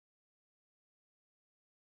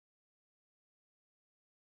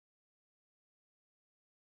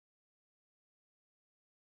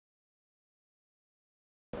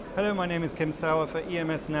Hello, my name is Kim Sauer for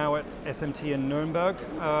EMS Now at SMT in Nuremberg.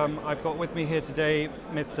 I've got with me here today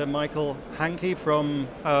Mr. Michael Hanke from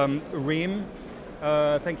Rehm.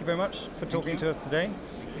 Thank you very much for talking to us today.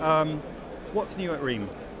 What's new at Rehm?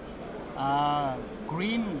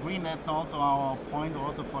 Green, that's also our point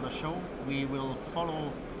also for the show. We will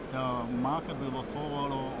follow the market, we will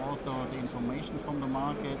follow also the information from the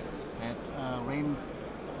market that Rehm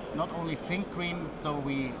not only think green, so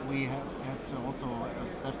we had also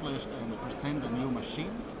established and present a new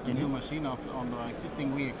machine, on the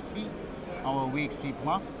existing VXP, our VXP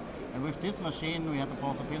Plus, and with this machine we had the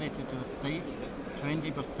possibility to save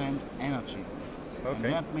 20% energy. Okay. And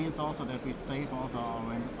that means also that we save also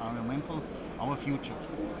our environmental, our future.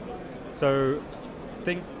 So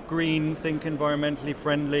think green, think environmentally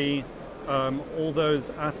friendly, all those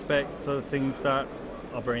aspects are things that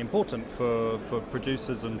are very important for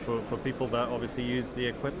producers and for people that obviously use the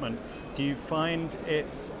equipment. Do you find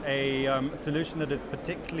it's a solution that is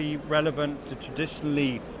particularly relevant to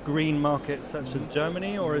traditionally green markets such as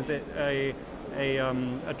Germany, or is it a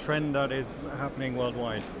trend that is happening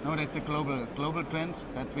worldwide? No, that's a global trend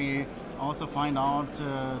that we also find out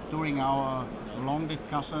during our long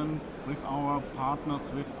discussion with our partners,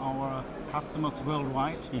 with our customers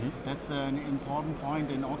worldwide. That's an important point,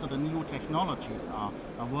 and also the new technologies are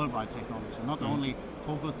a worldwide technology, not only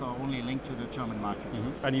focused or only linked to the German market.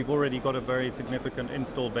 And you've already got a very significant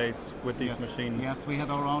install base with these machines. Yes, we had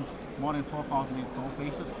around more than 4,000 install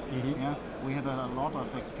bases. Yeah, we had a lot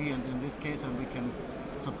of experience in this case, and we can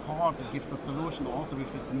support, gives the solution also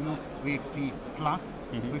with this new VXP Plus,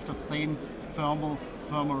 with the same thermal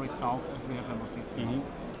results as we have in the system.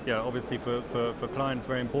 Yeah, obviously for clients,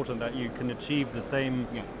 very important that you can achieve the same,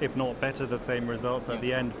 if not better, the same results at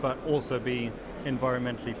the end, but also be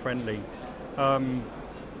environmentally friendly.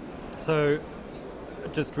 So,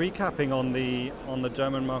 just recapping on the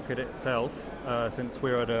German market itself, since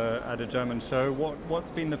we're at a German show, what's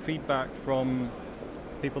been the feedback from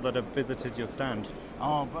people that have visited your stand?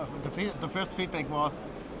 The first feedback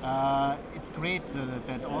was it's great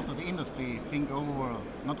that also the industry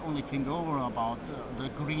not only think over about the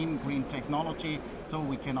green technology, so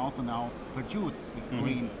we can also now produce with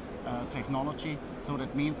green technology. So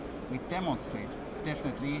that means we demonstrate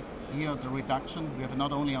definitely here the reduction. We have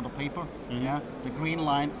not only on the paper, the green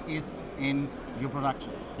line is in your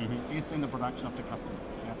production, is in the production of the customer.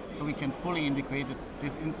 So we can fully integrate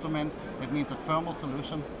this instrument. That means a thermal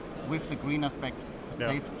solution with the green aspect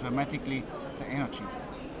save dramatically the energy.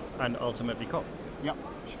 And ultimately costs. Yeah,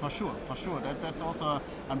 for sure. That's also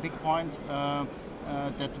a big point,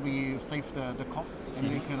 that we save the costs,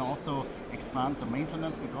 and we can also expand the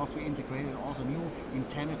maintenance because we integrated also new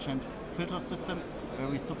intelligent filter systems where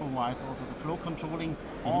we supervise also the flow controlling.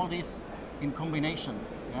 All this in combination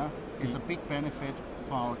is a big benefit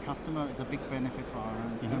for our customer, is a big benefit for our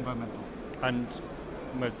environmental. And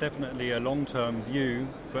most definitely a long-term view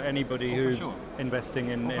for anybody who's investing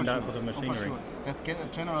in that sort of machinery. For sure. That's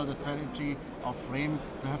general the strategy of Rehm,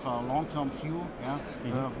 to have a long-term view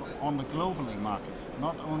on the global market,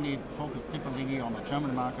 not only focus typically on the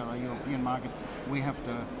German market or European market. We have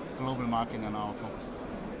the global market in our focus.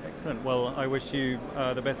 Excellent. Well, I wish you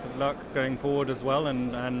the best of luck going forward as well,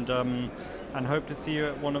 and hope to see you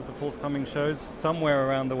at one of the forthcoming shows somewhere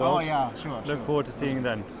around the world. Oh yeah, sure. Look forward to seeing you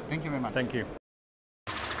then. Thank you very much. Thank you.